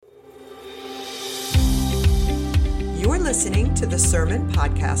listening to the Sermon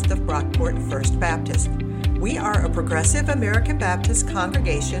Podcast of Brockport First Baptist. We are a progressive American Baptist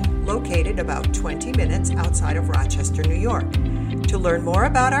congregation located about 20 minutes outside of Rochester, New York. To learn more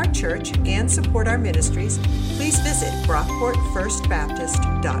about our church and support our ministries, please visit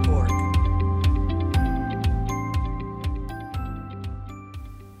brockportfirstbaptist.org.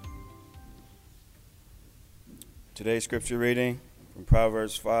 Today's scripture reading from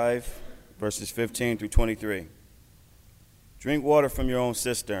Proverbs 5, verses 15 through 23. Drink water from your own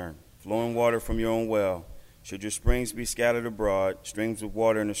cistern, flowing water from your own well. Should your springs be scattered abroad, streams of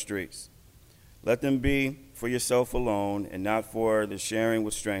water in the streets. Let them be for yourself alone, and not for the sharing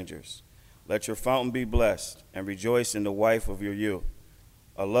with strangers. Let your fountain be blessed, and rejoice in the wife of your youth,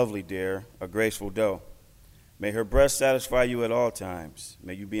 a lovely deer, a graceful doe. May her breast satisfy you at all times.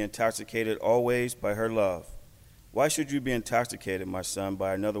 May you be intoxicated always by her love. Why should you be intoxicated, my son,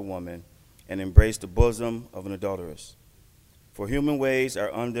 by another woman, and embrace the bosom of an adulteress? For human ways are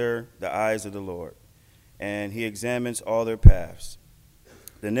under the eyes of the Lord, and he examines all their paths.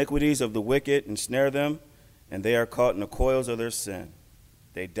 The iniquities of the wicked ensnare them, and they are caught in the coils of their sin.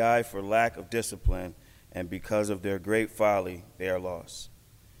 They die for lack of discipline, and because of their great folly they are lost.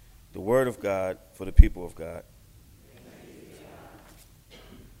 The word of God for the people of God.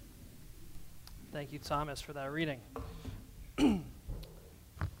 Thank you, Thomas, for that reading.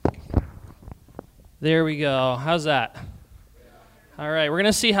 There we go. How's that? All right, we're going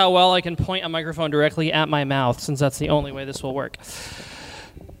to see how well I can point a microphone directly at my mouth, since that's the only way this will work.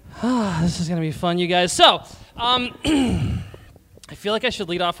 This is going to be fun, you guys. So, I feel like I should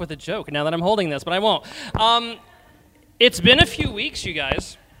lead off with a joke now that I'm holding this, but I won't. It's been a few weeks, you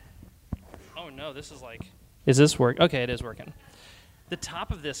guys. Oh, no, this is like... Is this work? Okay, it is working. The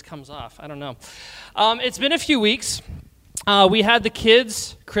top of this comes off. I don't know. It's been a few weeks. We had the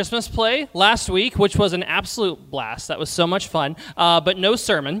kids' Christmas play last week, which was an absolute blast. That was so much fun, but no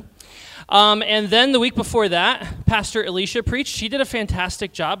sermon. And then the week before that, Pastor Alicia preached. She did a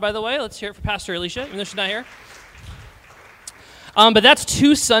fantastic job, by the way. Let's hear it for Pastor Alicia, even though she's not here. But that's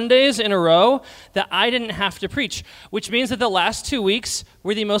 2 Sundays in a row that I didn't have to preach, which means that the last 2 weeks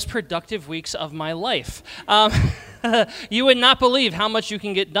were the most productive weeks of my life. You would not believe how much you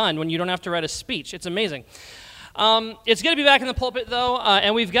can get done when you don't have to write a speech. It's amazing. It's good to be back in the pulpit, though,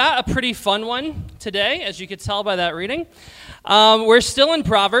 and we've got a pretty fun one today, as you could tell by that reading. We're still in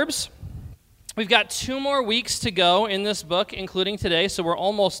Proverbs. We've got 2 more weeks to go in this book, including today, so we're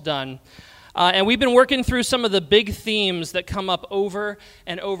almost done. And we've been working through some of the big themes that come up over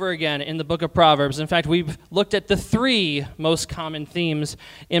and over again in the book of Proverbs. In fact, we've looked at the 3 most common themes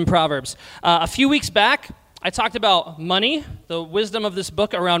in Proverbs. A few weeks back, I talked about money, the wisdom of this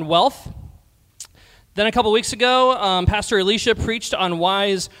book around wealth. Then a couple weeks ago, Pastor Alicia preached on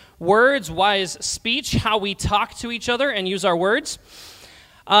wise words, wise speech, how we talk to each other and use our words.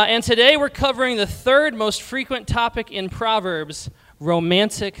 And today we're covering the 3rd most frequent topic in Proverbs,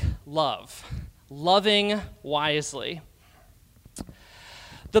 romantic love, loving wisely.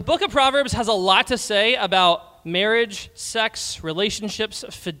 The book of Proverbs has a lot to say about marriage, sex, relationships,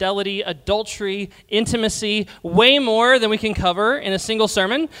 fidelity, adultery, intimacy, way more than we can cover in a single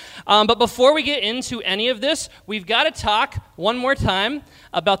sermon. But before we get into any of this, we've got to talk one more time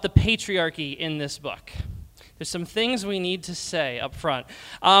about the patriarchy in this book. There's some things we need to say up front.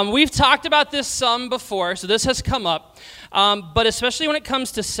 We've talked about this some before, so this has come up. But especially when it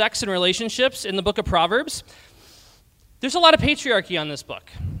comes to sex and relationships in the book of Proverbs, there's a lot of patriarchy in this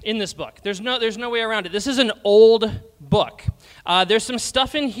book. There's no way around it. This is an old book. There's some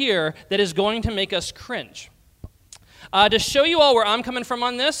stuff in here that is going to make us cringe. To show you all where I'm coming from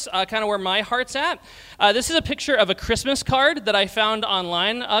on this, kind of where my heart's at, this is a picture of a Christmas card that I found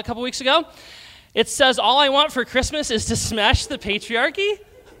online a couple weeks ago. It says, "All I want for Christmas is to smash the patriarchy,"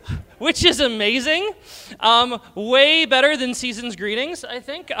 which is amazing. Way better than Season's Greetings, I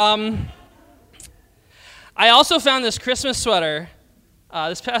think. I also found this Christmas sweater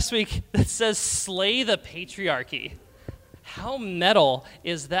this past week that says, "Slay the patriarchy." How metal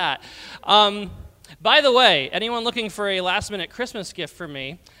is that? By the way, anyone looking for a last-minute Christmas gift for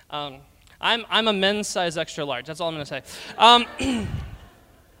me, I'm a men's size extra large. That's all I'm going to say.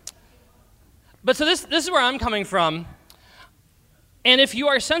 But so this is where I'm coming from. And if you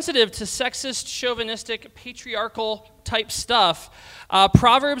are sensitive to sexist, chauvinistic, patriarchal type stuff,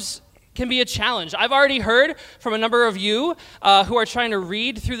 Proverbs can be a challenge. I've already heard from a number of you who are trying to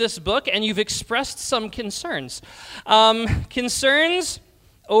read through this book, and you've expressed some concerns. Concerns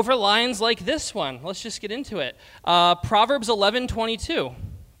over lines like this one. Let's just get into it. Proverbs 11:22.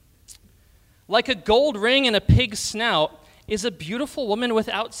 Like a gold ring in a pig's snout is a beautiful woman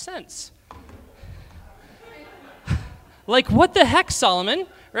without sense. Like, what the heck, Solomon?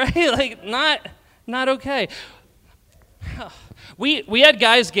 Right? Like, not okay. We had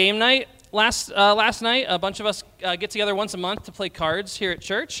guys' game night last night. A bunch of us get together once a month to play cards here at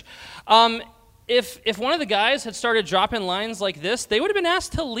church. If one of the guys had started dropping lines like this, they would have been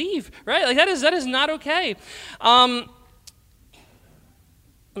asked to leave, right? Like, that is not okay. Let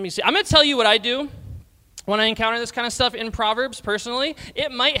me see. I'm going to tell you what I do when I encounter this kind of stuff in Proverbs personally.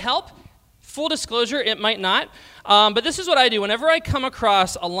 It might help. Full disclosure, it might not. But this is what I do. Whenever I come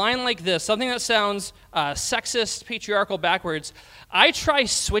across a line like this, something that sounds sexist, patriarchal, backwards, I try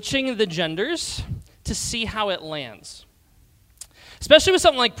switching the genders to see how it lands. Especially with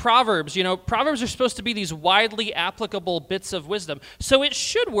something like Proverbs. You know, Proverbs are supposed to be these widely applicable bits of wisdom. So it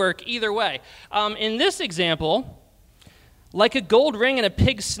should work either way. In this example, like a gold ring and a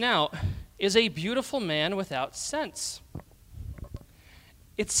pig's snout is a beautiful man without sense.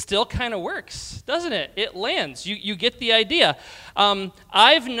 It still kind of works, doesn't it? It lands. You get the idea.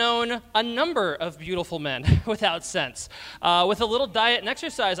 I've known a number of beautiful men without sense. With a little diet and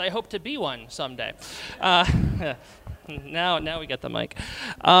exercise, I hope to be one someday. Now we get the mic.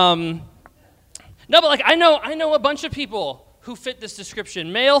 No, but like I know a bunch of people who fit this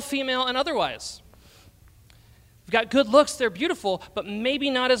description, male, female, and otherwise. They've got good looks, they're beautiful, but maybe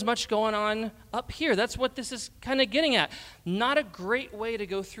not as much going on up here. That's what this is kind of getting at. Not a great way to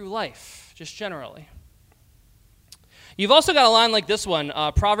go through life, just generally. You've also got a line like this one,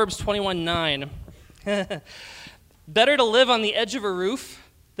 Proverbs 21:9. Better to live on the edge of a roof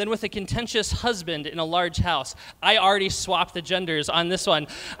than with a contentious husband in a large house. I already swapped the genders on this one.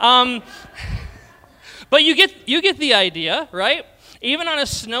 But you get the idea, right? Even on a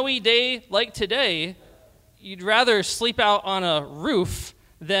snowy day like today, you'd rather sleep out on a roof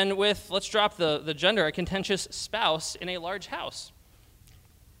than with, let's drop the gender, a contentious spouse in a large house.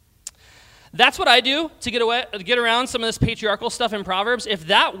 That's what I do to get around some of this patriarchal stuff in Proverbs. If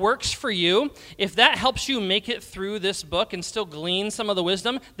that works for you, if that helps you make it through this book and still glean some of the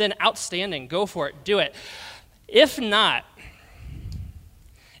wisdom, then outstanding. Go for it. Do it. If not,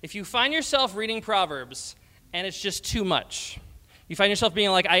 if you find yourself reading Proverbs and it's just too much, you find yourself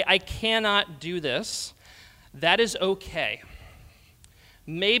being like, I cannot do this, that is okay.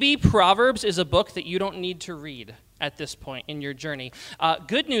 Maybe Proverbs is a book that you don't need to read at this point in your journey.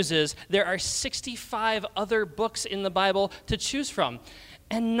 Good news is there are 65 other books in the Bible to choose from,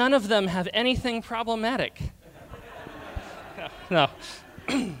 and none of them have anything problematic. No.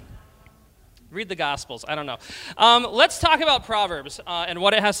 Read the Gospels. I don't know. Let's talk about Proverbs and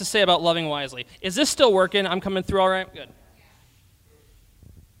what it has to say about loving wisely. Is this still working? I'm coming through all right? Good.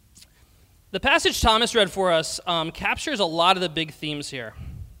 The passage Thomas read for us captures a lot of the big themes here.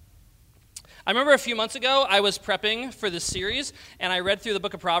 I remember a few months ago, I was prepping for this series, and I read through the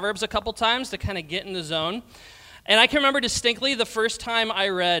book of Proverbs a couple times to kind of get in the zone. And I can remember distinctly the first time I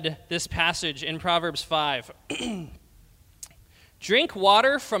read this passage in Proverbs 5. Drink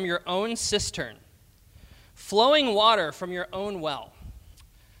water from your own cistern, flowing water from your own well.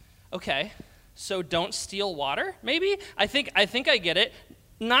 Okay, so don't steal water, maybe? I think I get it.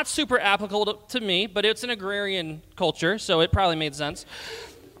 Not super applicable to me, but it's an agrarian culture, so it probably made sense.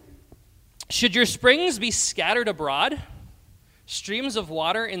 Should your springs be scattered abroad? Streams of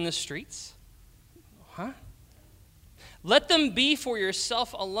water in the streets? Huh? Let them be for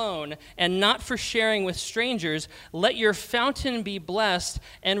yourself alone and not for sharing with strangers. Let your fountain be blessed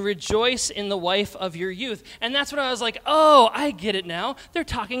and rejoice in the wife of your youth. And that's when I was like, oh, I get it now. They're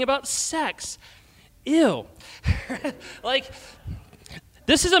talking about sex. Ew. Like,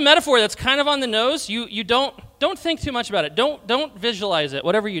 this is a metaphor that's kind of on the nose. You don't think too much about it. Don't visualize it,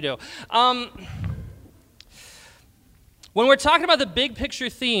 whatever you do. When we're talking about the big picture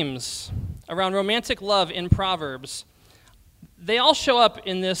themes around romantic love in Proverbs, they all show up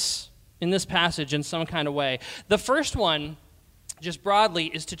in this passage in some kind of way. The first one, just broadly,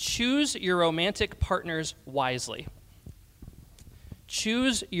 is to choose your romantic partners wisely.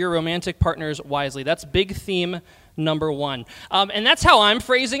 Choose your romantic partners wisely. That's big theme number one. And that's how I'm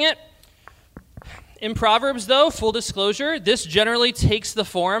phrasing it. In Proverbs, though, full disclosure, this generally takes the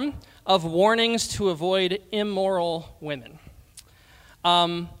form of warnings to avoid immoral women.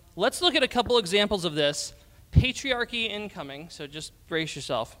 Let's look at a couple examples of this. Patriarchy incoming, so just brace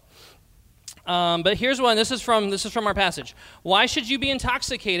yourself. But here's one. This is from our passage. Why should you be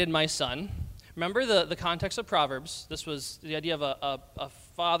intoxicated, my son? Remember the context of Proverbs. This was the idea of a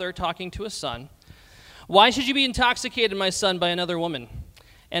father talking to a son. Why should you be intoxicated, my son, by another woman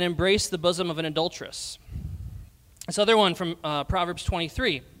and embrace the bosom of an adulteress? This other one from Proverbs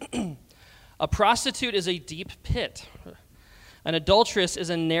 23. A prostitute is a deep pit. An adulteress is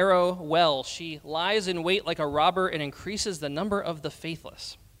a narrow well. She lies in wait like a robber and increases the number of the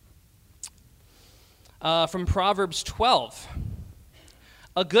faithless. From Proverbs 12.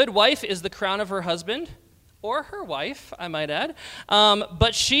 A good wife is the crown of her husband, or her wife, I might add.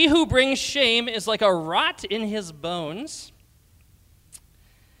 But she who brings shame is like a rot in his bones.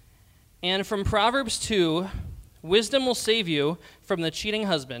 And from Proverbs 2, wisdom will save you from the cheating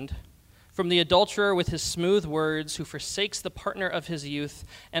husband, from the adulterer with his smooth words, who forsakes the partner of his youth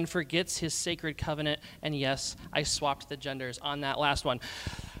and forgets his sacred covenant. And yes, I swapped the genders on that last one.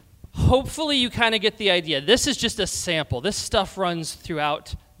 Hopefully you kind of get the idea. This is just a sample. This stuff runs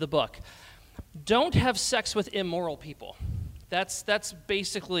throughout the book. Don't have sex with immoral people. That's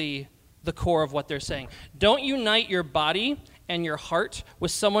basically the core of what they're saying. Don't unite your body and your heart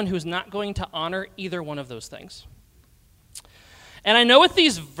with someone who's not going to honor either one of those things. And I know with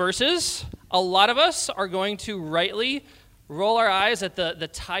these verses, a lot of us are going to rightly roll our eyes at the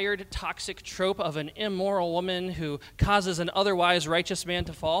tired, toxic trope of an immoral woman who causes an otherwise righteous man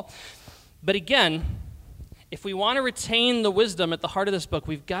to fall. But again, if we want to retain the wisdom at the heart of this book,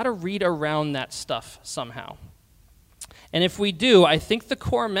 we've got to read around that stuff somehow. And if we do, I think the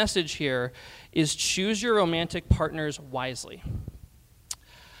core message here is choose your romantic partners wisely.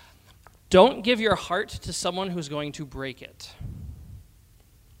 Don't give your heart to someone who's going to break it.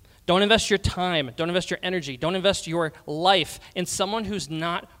 Don't invest your time, don't invest your energy, don't invest your life in someone who's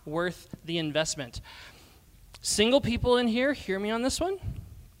not worth the investment. Single people in here, hear me on this one.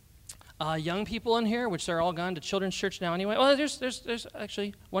 Young people in here, which they're all gone to children's church now anyway. Well, there's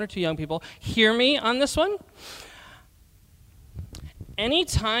actually one or two young people. Hear me on this one.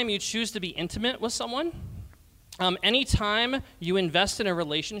 Anytime you choose to be intimate with someone, anytime you invest in a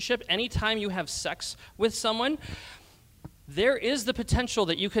relationship, anytime you have sex with someone, there is the potential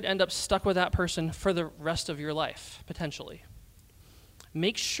that you could end up stuck with that person for the rest of your life, potentially.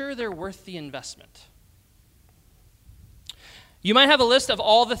 Make sure they're worth the investment. You might have a list of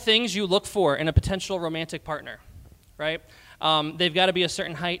all the things you look for in a potential romantic partner, right? They've got to be a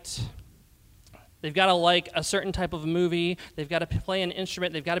certain height. They've got to like a certain type of movie. They've got to play an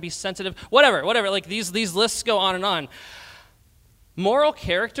instrument. They've got to be sensitive. Whatever. Like these lists go on and on. Moral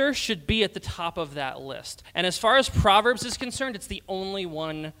character should be at the top of that list. And as far as Proverbs is concerned, it's the only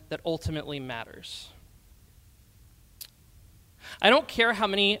one that ultimately matters. I don't care how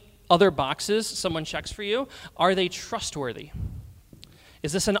many other boxes someone checks for you. Are they trustworthy?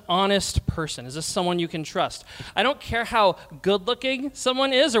 Is this an honest person? Is this someone you can trust? I don't care how good-looking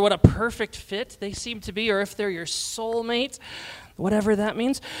someone is or what a perfect fit they seem to be or if they're your soulmate, whatever that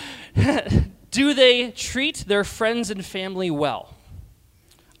means. Do they treat their friends and family well?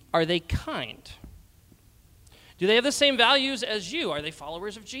 Are they kind? Do they have the same values as you? Are they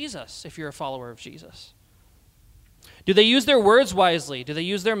followers of Jesus, if you're a follower of Jesus? Do they use their words wisely? Do they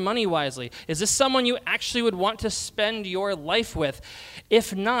use their money wisely? Is this someone you actually would want to spend your life with?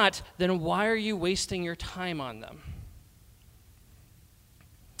 If not, then why are you wasting your time on them?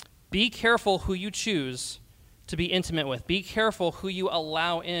 Be careful who you choose to be intimate with. Be careful who you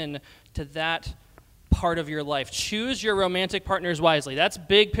allow in to that part of your life. Choose your romantic partners wisely. That's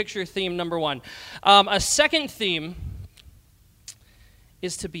big picture theme number one. A second theme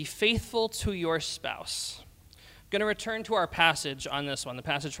is to be faithful to your spouse. I'm going to return to our passage on this one, the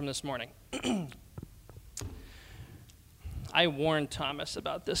passage from this morning. I warned Thomas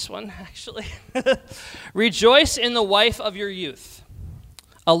about this one, actually. Rejoice in the wife of your youth,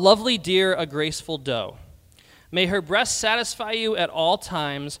 a lovely deer, a graceful doe. May her breast satisfy you at all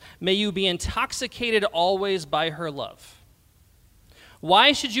times. May you be intoxicated always by her love.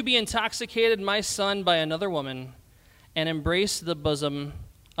 Why should you be intoxicated, my son, by another woman and embrace the bosom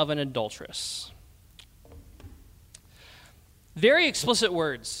of an adulteress? Very explicit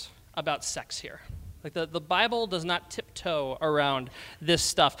words about sex here. Like the Bible does not tiptoe around this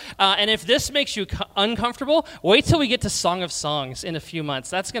stuff. And if this makes you uncomfortable, wait till we get to Song of Songs in a few months.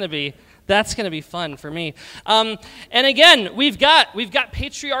 That's going to be fun for me. And again, we've got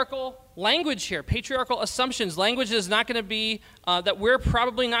patriarchal language here, patriarchal assumptions. Language is not going to be that we're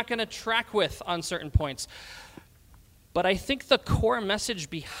probably not going to track with on certain points. But I think the core message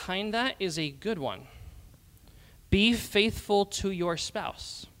behind that is a good one. Be faithful to your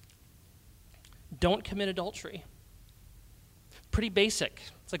spouse. Don't commit adultery. Pretty basic.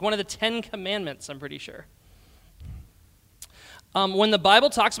 It's like one of the 10 commandments, I'm pretty sure. When the Bible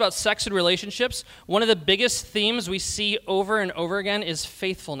talks about sex and relationships, one of the biggest themes we see over and over again is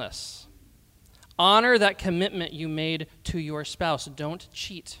faithfulness. Honor that commitment you made to your spouse. Don't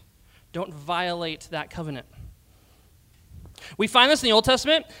cheat. Don't violate that covenant. We find this in the Old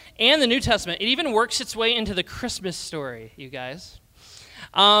Testament and the New Testament. It even works its way into the Christmas story, you guys.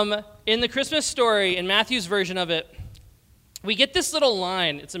 In the Christmas story, in Matthew's version of it, we get this little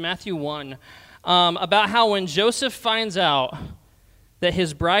line, it's in Matthew 1, about how when Joseph finds out that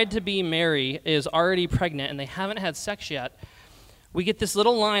his bride-to-be Mary is already pregnant and they haven't had sex yet, we get this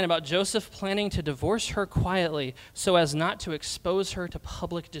little line about Joseph planning to divorce her quietly so as not to expose her to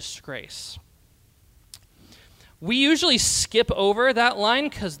public disgrace. We usually skip over that line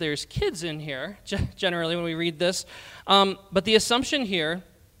because there's kids in here, generally, when we read this. But the assumption here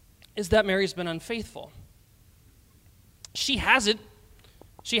is that Mary's been unfaithful. She hasn't.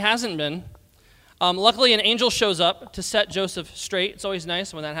 She hasn't been. Luckily, an angel shows up to set Joseph straight. It's always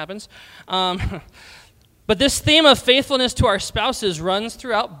nice when that happens. But this theme of faithfulness to our spouses runs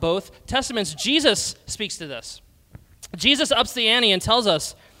throughout both testaments. Jesus speaks to this. Jesus ups the ante and tells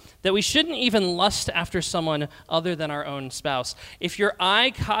us that we shouldn't even lust after someone other than our own spouse. If your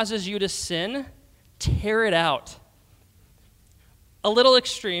eye causes you to sin, tear it out. A little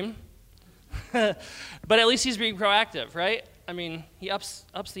extreme, but at least he's being proactive, right? I mean, he ups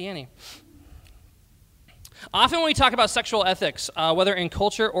the ante. Often when we talk about sexual ethics, whether in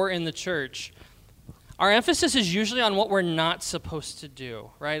culture or in the church, our emphasis is usually on what we're not supposed to do,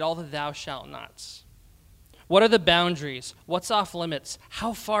 right? All the thou shalt nots. What are the boundaries? What's off limits?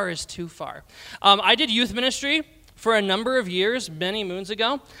 How far is too far? I did youth ministry for a number of years, many moons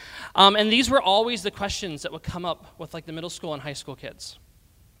ago, and these were always the questions that would come up with like the middle school and high school kids.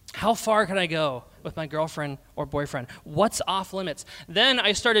 How far can I go with my girlfriend or boyfriend? What's off limits? Then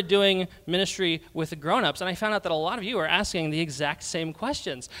I started doing ministry with the grown-ups, and I found out that a lot of you are asking the exact same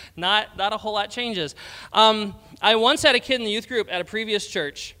questions. Not a whole lot changes. I once had a kid in the youth group at a previous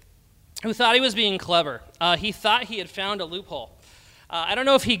church who thought he was being clever. He thought he had found a loophole. I don't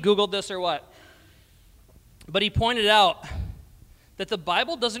know if he Googled this or what, but he pointed out that the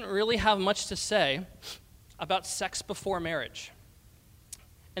Bible doesn't really have much to say about sex before marriage.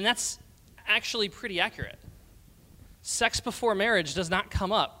 And that's actually pretty accurate. Sex before marriage does not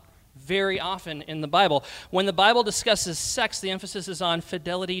come up very often in the Bible. When the Bible discusses sex, the emphasis is on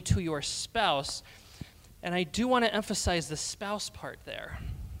fidelity to your spouse. And I do want to emphasize the spouse part there.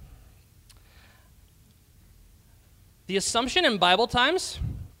 The assumption in Bible times,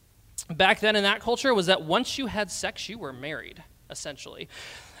 back then in that culture, was that once you had sex, you were married, essentially.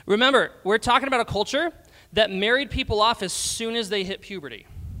 Remember, we're talking about a culture that married people off as soon as they hit puberty.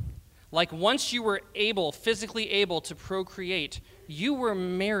 Like once you were physically able to procreate, you were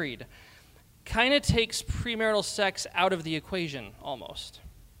married. Kind of takes premarital sex out of the equation, almost.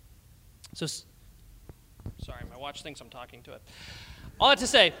 So, sorry, my watch thinks I'm talking to it. All that to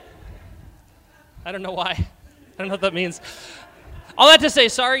say, I don't know why. I don't know what that means. All that to say,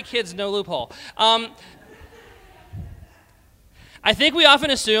 sorry kids, no loophole. I think we often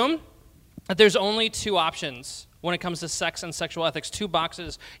assume that there's only two options when it comes to sex and sexual ethics, two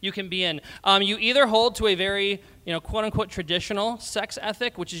boxes you can be in. You either hold to a very, quote-unquote traditional sex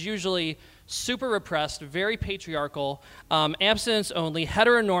ethic, which is usually super repressed, very patriarchal, abstinence only,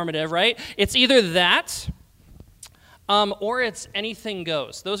 heteronormative, right? It's either that or it's anything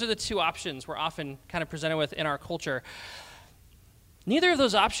goes. Those are the two options we're often kind of presented with in our culture. Neither of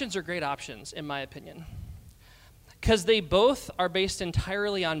those options are great options, in my opinion, because they both are based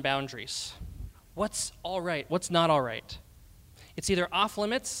entirely on boundaries. What's all right? What's not all right? It's either off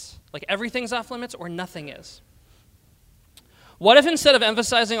limits, like everything's off limits, or nothing is. What if instead of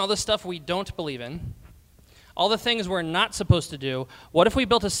emphasizing all the stuff we don't believe in, all the things we're not supposed to do, what if we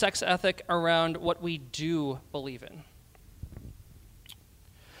built a sex ethic around what we do believe in?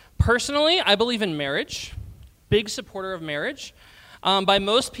 Personally, I believe in marriage, big supporter of marriage. By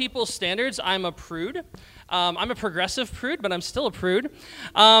most people's standards, I'm a prude. I'm a progressive prude, but I'm still a prude.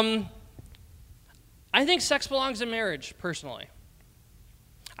 I think sex belongs in marriage, personally.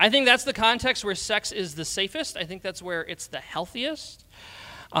 I think that's the context where sex is the safest. I think that's where it's the healthiest.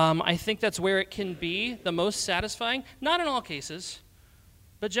 I think that's where it can be the most satisfying. Not in all cases,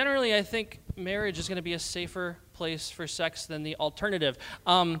 but generally I think marriage is going to be a safer place for sex than the alternative.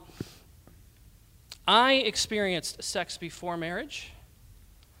 I experienced sex before marriage,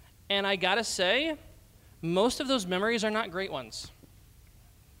 and I gotta say, most of those memories are not great ones.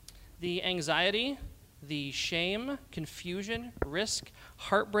 The anxiety, the shame, confusion, risk,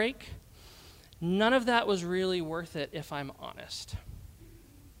 heartbreak, none of that was really worth it, if I'm honest.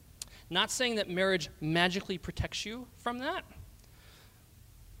 Not saying that marriage magically protects you from that,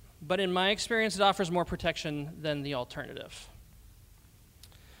 but in my experience, it offers more protection than the alternative.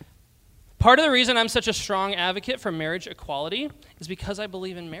 Part of the reason I'm such a strong advocate for marriage equality is because I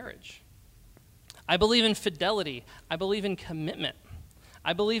believe in marriage. I believe in fidelity. I believe in commitment.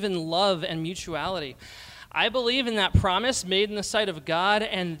 I believe in love and mutuality. I believe in that promise made in the sight of God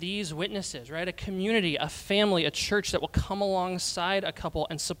and these witnesses, right? A community, a family, a church that will come alongside a couple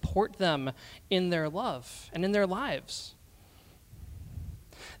and support them in their love and in their lives.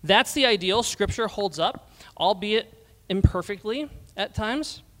 That's the ideal Scripture holds up, albeit imperfectly at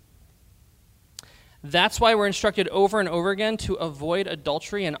times. That's why we're instructed over and over again to avoid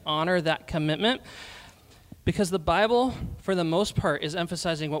adultery and honor that commitment, because the Bible, for the most part, is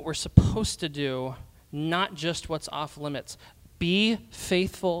emphasizing what we're supposed to do, not just what's off limits. Be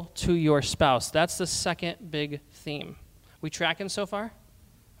faithful to your spouse. That's the second big theme. We tracking so far?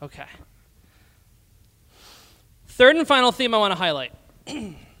 Okay. Third and final theme I want to highlight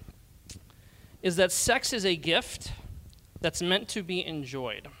is that sex is a gift that's meant to be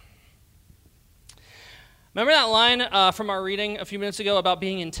enjoyed. Remember that line from our reading a few minutes ago about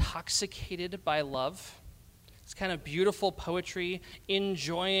being intoxicated by love? It's kind of beautiful poetry,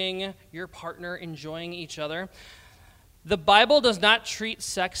 enjoying your partner, enjoying each other. The Bible does not treat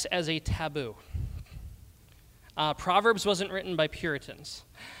sex as a taboo. Proverbs wasn't written by Puritans.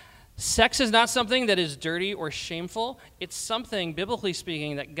 Sex is not something that is dirty or shameful. It's something, biblically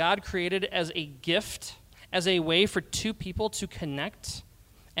speaking, that God created as a gift, as a way for two people to connect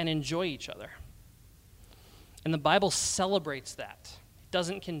and enjoy each other. And the Bible celebrates that. It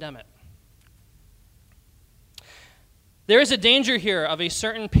doesn't condemn it. There is a danger here of a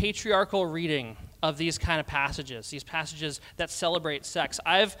certain patriarchal reading of these kind of passages, these passages that celebrate sex.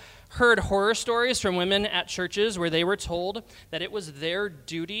 I've heard horror stories from women at churches where they were told that it was their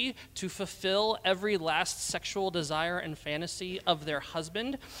duty to fulfill every last sexual desire and fantasy of their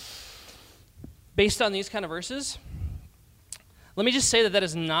husband based on these kind of verses. Let me just say that that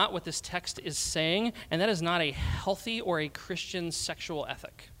is not what this text is saying, and that is not a healthy or a Christian sexual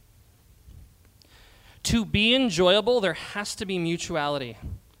ethic. To be enjoyable, there has to be mutuality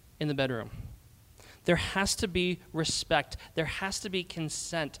in the bedroom. There has to be respect. There has to be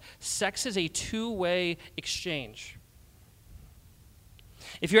consent. Sex is a two-way exchange.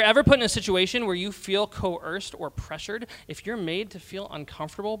 If you're ever put in a situation where you feel coerced or pressured, if you're made to feel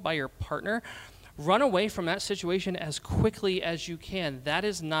uncomfortable by your partner, run away from that situation as quickly as you can. That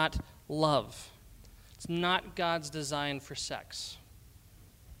is not love. It's not God's design for sex,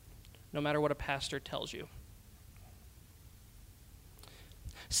 no matter what a pastor tells you.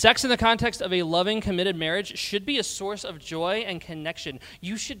 Sex in the context of a loving, committed marriage should be a source of joy and connection.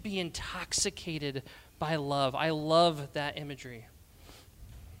 You should be intoxicated by love. I love that imagery.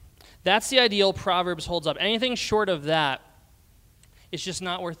 That's the ideal Proverbs holds up. Anything short of that is just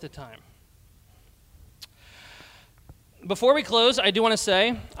not worth the time. Before we close, I do want to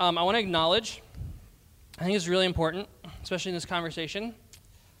say, I want to acknowledge, I think it's really important, especially in this conversation,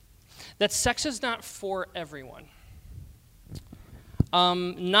 that sex is not for everyone.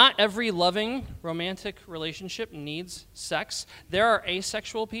 Not every loving, romantic relationship needs sex. There are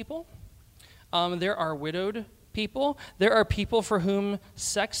asexual people. There are widowed people. There are people for whom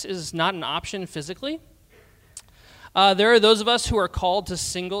sex is not an option physically. There are those of us who are called to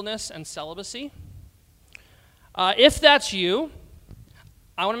singleness and celibacy. If that's you,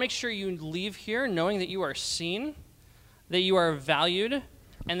 I want to make sure you leave here knowing that you are seen, that you are valued,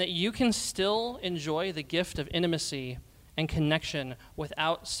 and that you can still enjoy the gift of intimacy and connection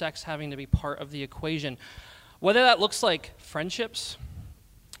without sex having to be part of the equation. Whether that looks like friendships,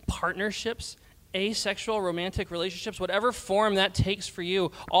 partnerships, asexual romantic relationships, whatever form that takes for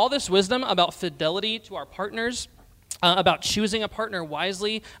you, all this wisdom about fidelity to our partners, about choosing a partner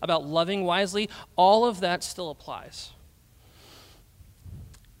wisely, about loving wisely, all of that still applies.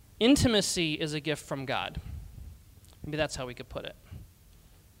 Intimacy is a gift from God. Maybe that's how we could put it.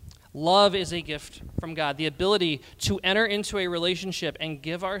 Love is a gift from God. The ability to enter into a relationship and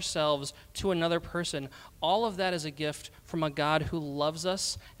give ourselves to another person, all of that is a gift from a God who loves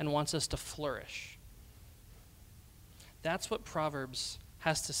us and wants us to flourish. That's what Proverbs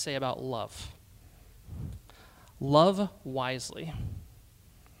has to say about love. Love wisely.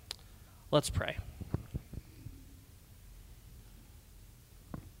 Let's pray.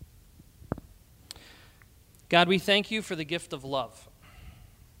 God, we thank you for the gift of love.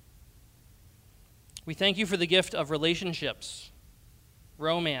 We thank you for the gift of relationships,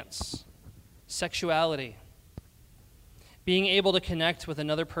 romance, sexuality, being able to connect with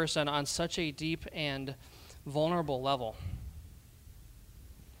another person on such a deep and vulnerable level.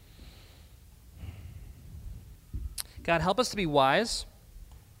 God, help us to be wise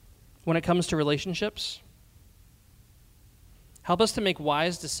when it comes to relationships. Help us to make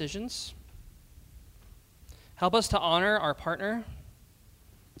wise decisions. Help us to honor our partner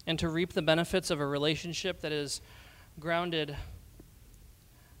and to reap the benefits of a relationship that is grounded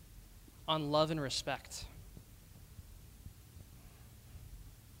on love and respect.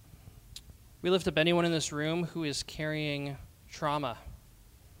 We lift up anyone in this room who is carrying trauma,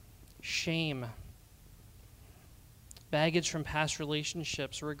 shame, baggage from past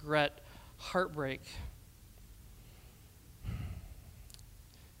relationships, regret, heartbreak.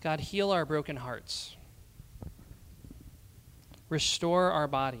 God, heal our broken hearts. Restore our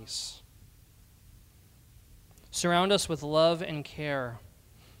bodies. Surround us with love and care.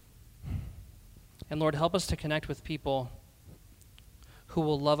 And Lord, help us to connect with people who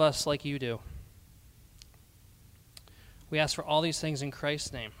will love us like you do. We ask for all these things in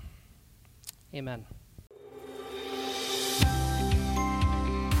Christ's name. Amen.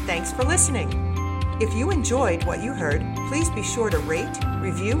 Thanks for listening. If you enjoyed what you heard, please be sure to rate,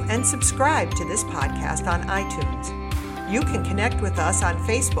 review, and subscribe to this podcast on iTunes. You can connect with us on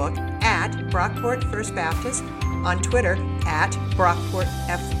Facebook at Brockport First Baptist, on Twitter at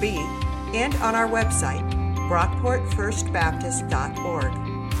BrockportFB, and on our website, brockportfirstbaptist.org.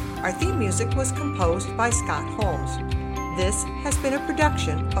 Our theme music was composed by Scott Holmes. This has been a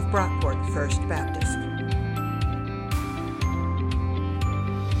production of Brockport First Baptist.